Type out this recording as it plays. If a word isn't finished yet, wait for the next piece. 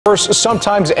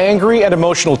Sometimes angry and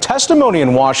emotional testimony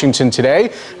in Washington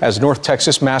today as North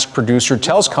Texas mask producer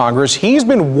tells Congress he's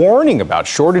been warning about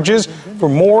shortages for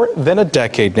more than a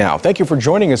decade now. Thank you for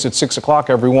joining us at 6 o'clock,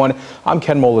 everyone. I'm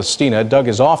Ken Molestina. Doug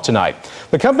is off tonight.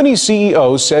 The company's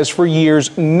CEO says for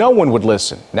years no one would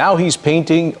listen. Now he's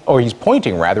pointing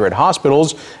at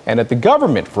hospitals and at the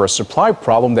government for a supply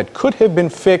problem that could have been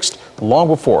fixed long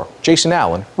before. Jason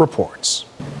Allen reports.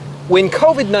 When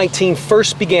COVID-19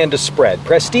 first began to spread,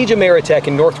 Prestige Ameritech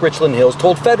in North Richland Hills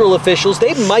told federal officials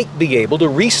they might be able to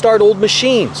restart old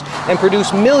machines and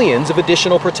produce millions of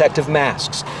additional protective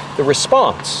masks. The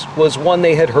response was one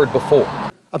they had heard before.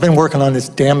 I've been working on this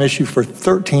damn issue for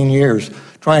 13 years,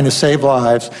 trying to save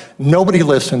lives. Nobody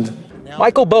listened.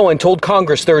 Michael Bowen told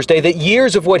Congress Thursday that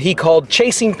years of what he called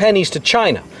chasing pennies to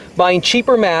China, buying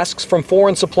cheaper masks from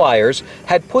foreign suppliers,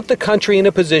 had put the country in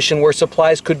a position where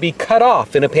supplies could be cut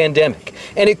off in a pandemic.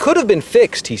 And it could have been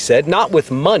fixed, he said, not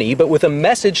with money, but with a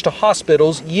message to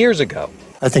hospitals years ago.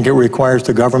 I think it requires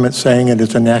the government saying it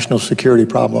is a national security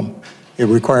problem. It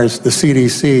requires the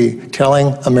CDC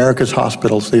telling America's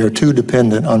hospitals they are too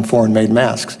dependent on foreign-made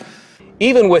masks.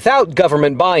 Even without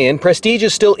government buy-in, Prestige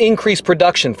has still increased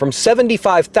production from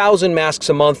 75,000 masks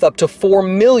a month up to 4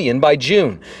 million by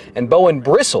June. And Bowen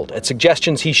bristled at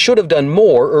suggestions he should have done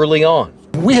more early on.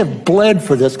 We have bled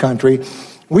for this country.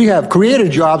 We have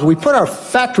created jobs. We put our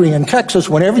factory in Texas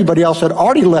when everybody else had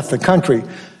already left the country.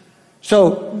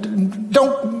 So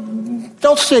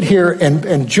don't sit here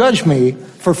and judge me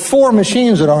for 4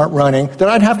 machines that aren't running that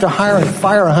I'd have to hire and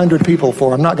fire 100 people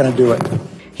for. I'm not going to do it.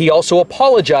 He also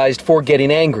apologized for getting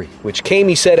angry, which came,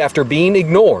 he said, after being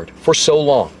ignored for so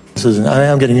long.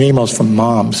 I'm getting emails from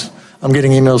moms. I'm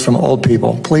getting emails from old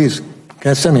people. Please,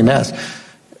 can I send me masks?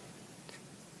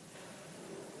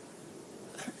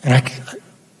 And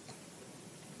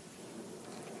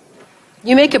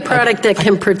you make a product that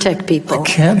can protect people. I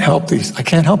can't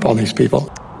help all these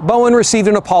people. Bowen received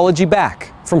an apology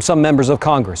back from some members of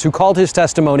Congress who called his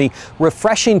testimony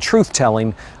refreshing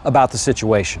truth-telling about the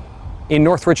situation. In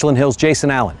North Richland Hills,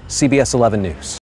 Jason Allen, CBS 11 News.